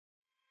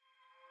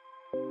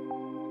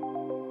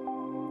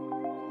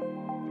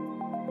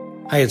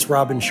Hi, it's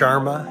Robin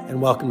Sharma,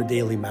 and welcome to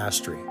Daily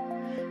Mastery.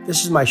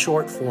 This is my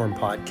short-form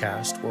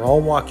podcast where I'll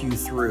walk you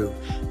through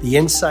the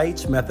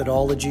insights,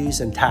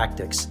 methodologies, and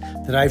tactics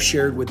that I've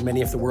shared with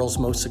many of the world's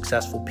most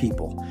successful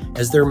people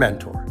as their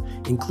mentor,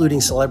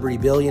 including celebrity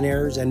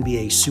billionaires,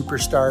 NBA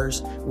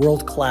superstars,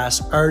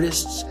 world-class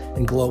artists,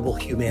 and global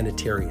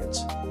humanitarians.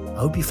 I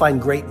hope you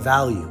find great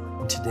value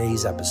in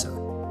today's episode.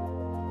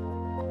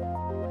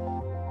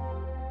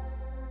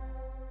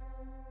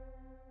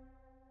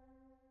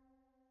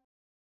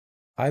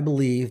 I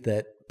believe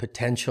that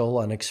potential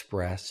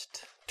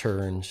unexpressed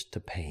turns to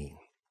pain.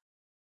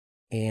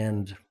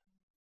 And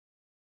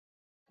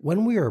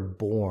when we are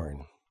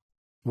born,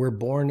 we're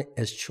born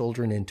as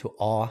children into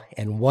awe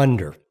and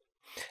wonder.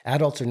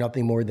 Adults are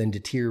nothing more than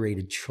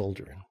deteriorated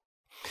children.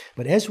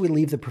 But as we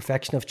leave the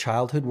perfection of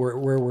childhood, where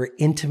we're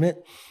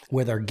intimate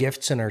with our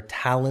gifts and our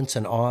talents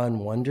and awe and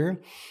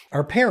wonder,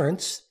 our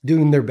parents,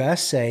 doing their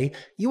best, say,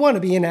 you want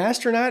to be an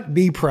astronaut?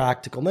 Be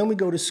practical. And then we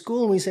go to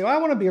school and we say, well,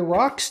 I want to be a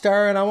rock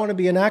star and I want to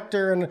be an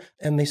actor.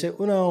 And they say,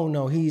 well,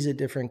 no, he's a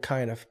different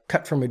kind of,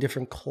 cut from a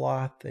different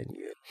cloth than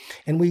you.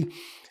 And we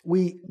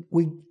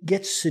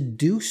get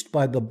seduced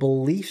by the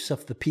beliefs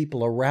of the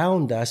people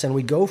around us, and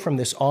we go from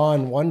this awe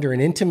and wonder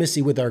and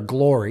intimacy with our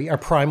glory, our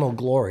primal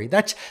glory.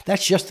 That's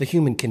just the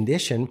human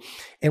condition,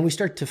 and we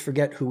start to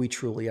forget who we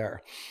truly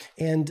are.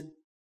 And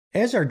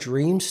as our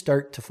dreams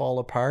start to fall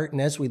apart,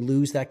 and as we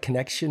lose that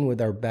connection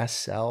with our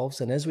best selves,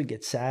 and as we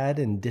get sad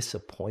and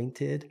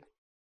disappointed,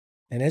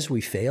 and as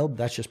we failed,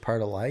 that's just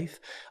part of life,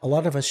 a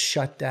lot of us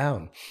shut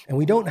down, and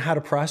we don't know how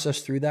to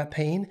process through that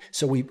pain,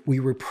 so we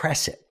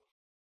repress it.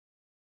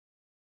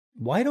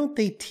 Why don't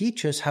they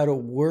teach us how to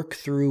work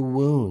through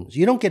wounds?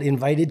 You don't get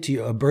invited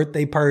to a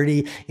birthday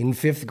party in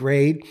 5th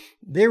grade.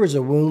 There is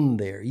a wound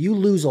there. You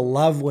lose a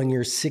love when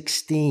you're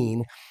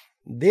 16.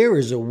 There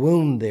is a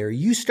wound there.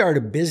 You start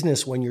a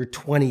business when you're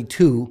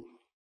 22.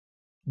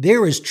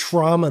 There is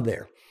trauma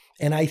there.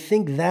 And I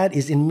think that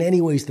is in many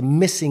ways the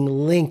missing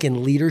link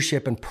in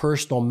leadership and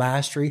personal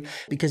mastery,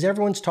 because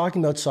everyone's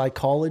talking about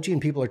psychology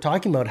and people are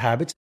talking about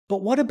habits.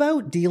 But what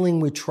about dealing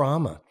with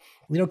trauma?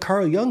 You know,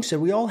 Carl Jung said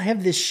we all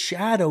have this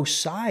shadow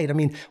side. I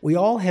mean, we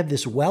all have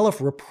this well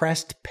of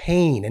repressed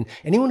pain. And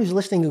anyone who's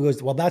listening who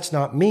goes, well, that's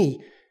not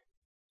me,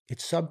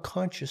 it's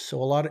subconscious.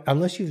 So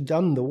unless you've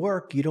done the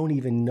work, you don't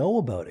even know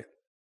about it.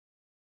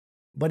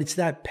 But it's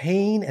that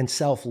pain and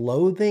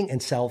self-loathing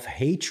and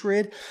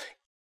self-hatred.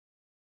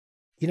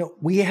 You know,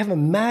 we have a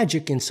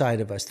magic inside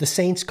of us. The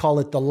saints call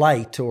it the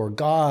light or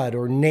God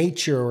or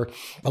nature or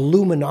a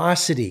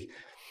luminosity.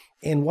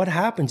 And what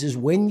happens is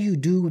when you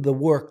do the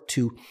work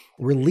to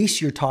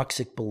release your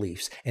toxic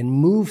beliefs and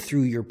move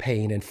through your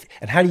pain,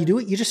 and how do you do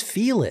it? You just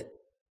feel it.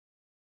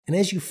 And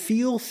as you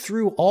feel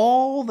through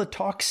all the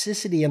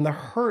toxicity and the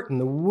hurt and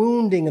the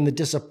wounding and the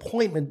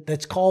disappointment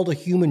that's called a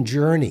human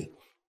journey,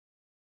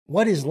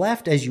 what is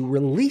left as you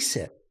release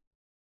it?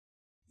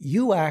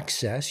 You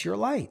access your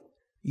light.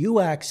 You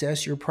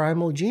access your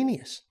primal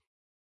genius.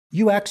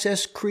 You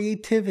access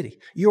creativity.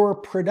 You're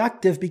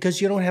productive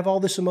because you don't have all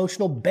this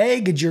emotional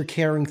baggage you're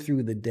carrying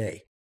through the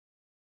day.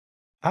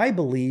 I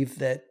believe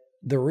that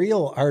the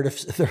real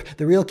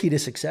key to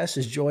success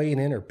is joy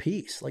and inner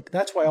peace. Like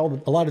that's why a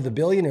lot of the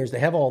billionaires, they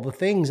have all the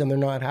things and they're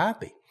not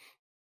happy.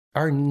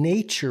 Our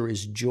nature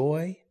is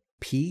joy,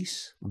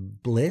 peace,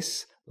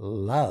 bliss,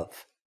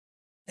 love.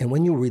 And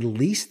when you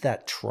release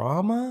that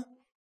trauma,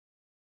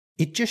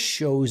 it just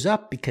shows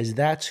up because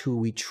that's who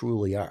we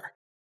truly are.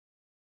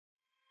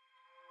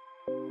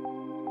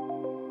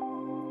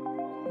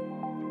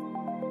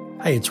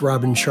 Hi, it's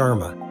Robin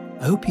Sharma.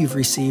 I hope you've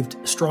received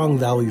strong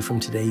value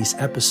from today's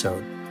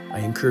episode. I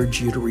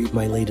encourage you to read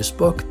my latest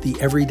book, The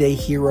Everyday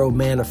Hero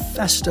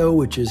Manifesto,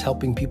 which is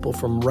helping people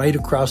from right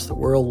across the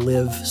world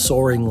live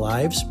soaring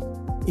lives.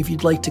 If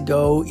you'd like to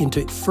go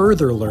into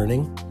further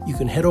learning, you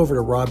can head over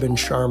to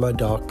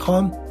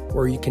robinsharma.com,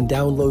 where you can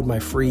download my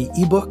free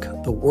ebook,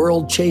 The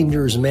World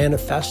Changers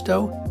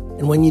Manifesto.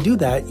 And when you do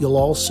that, you'll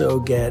also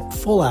get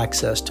full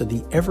access to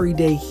the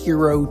Everyday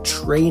Hero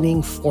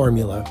Training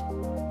Formula,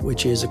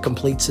 which is a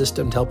complete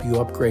system to help you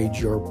upgrade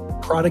your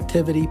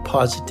productivity,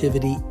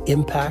 positivity,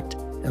 impact,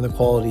 and the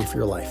quality of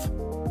your life.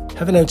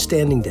 Have an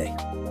outstanding day.